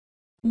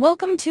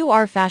Welcome to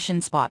our fashion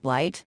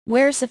spotlight,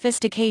 where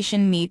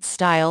sophistication meets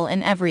style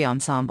in every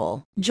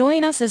ensemble.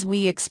 Join us as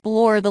we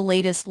explore the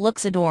latest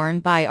looks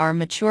adorned by our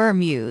mature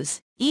muse,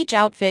 each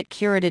outfit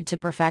curated to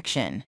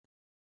perfection.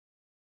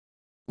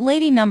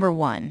 Lady number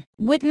 1.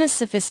 Witness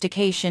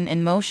sophistication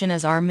in motion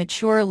as our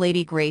mature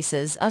lady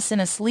graces us in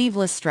a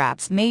sleeveless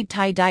straps made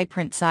tie-dye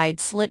print side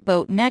slit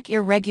boat neck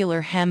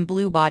irregular hem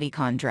blue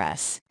bodycon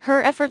dress.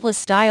 Her effortless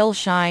style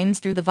shines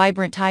through the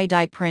vibrant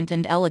tie-dye print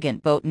and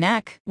elegant boat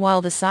neck,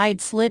 while the side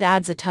slit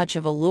adds a touch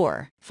of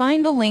allure.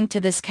 Find the link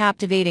to this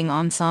captivating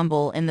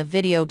ensemble in the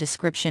video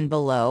description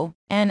below,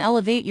 and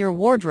elevate your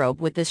wardrobe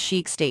with this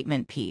chic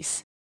statement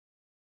piece.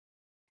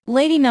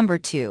 Lady number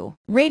 2.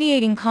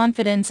 Radiating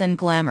confidence and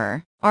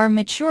glamour, our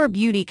mature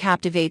beauty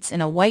captivates in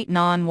a white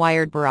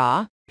non-wired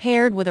bra,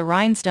 paired with a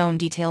rhinestone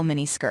detail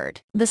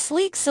miniskirt. The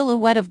sleek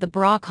silhouette of the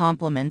bra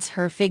complements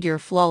her figure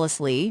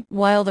flawlessly,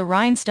 while the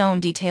rhinestone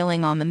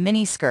detailing on the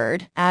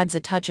miniskirt adds a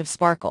touch of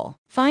sparkle.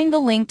 Find the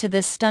link to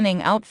this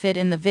stunning outfit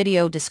in the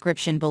video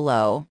description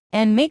below,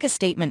 and make a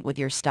statement with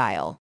your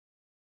style.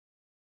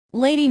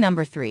 Lady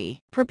number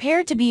 3.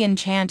 Prepare to be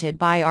enchanted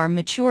by our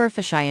mature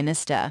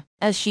fashionista,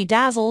 as she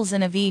dazzles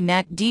in a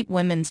V-neck deep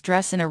women's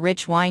dress in a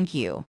rich wine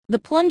hue. The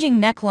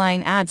plunging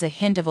neckline adds a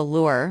hint of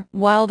allure,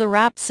 while the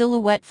wrapped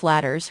silhouette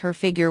flatters her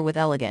figure with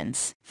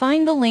elegance.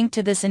 Find the link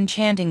to this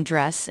enchanting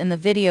dress in the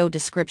video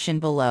description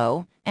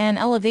below, and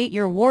elevate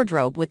your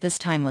wardrobe with this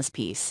timeless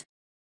piece.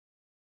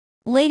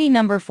 Lady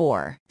number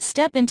 4.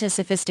 Step into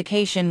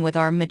sophistication with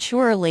our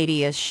mature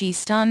lady as she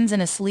stuns in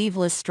a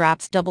sleeveless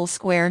straps double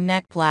square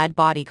neck plaid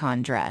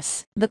bodycon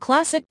dress. The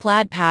classic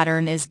plaid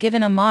pattern is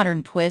given a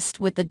modern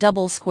twist with the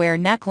double square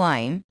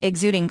neckline,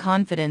 exuding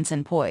confidence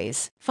and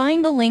poise.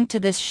 Find the link to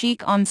this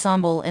chic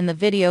ensemble in the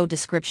video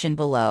description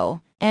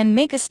below, and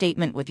make a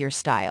statement with your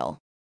style.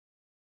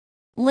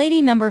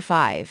 Lady number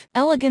 5.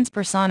 Elegance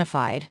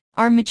personified,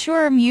 our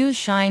mature muse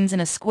shines in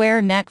a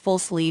square neck full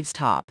sleeves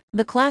top.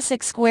 The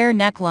classic square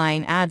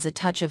neckline adds a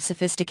touch of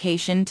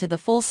sophistication to the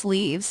full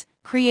sleeves,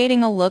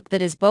 creating a look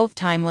that is both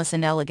timeless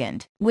and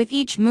elegant. With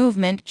each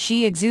movement,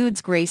 she exudes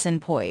grace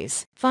and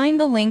poise. Find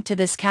the link to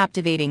this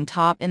captivating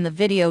top in the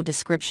video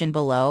description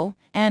below,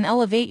 and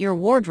elevate your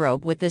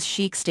wardrobe with this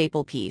chic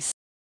staple piece.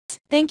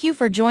 Thank you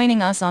for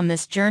joining us on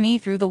this journey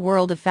through the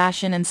world of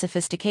fashion and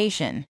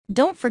sophistication.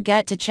 Don't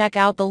forget to check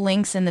out the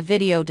links in the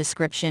video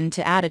description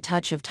to add a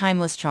touch of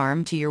timeless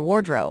charm to your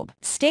wardrobe.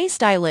 Stay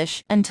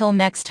stylish, until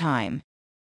next time.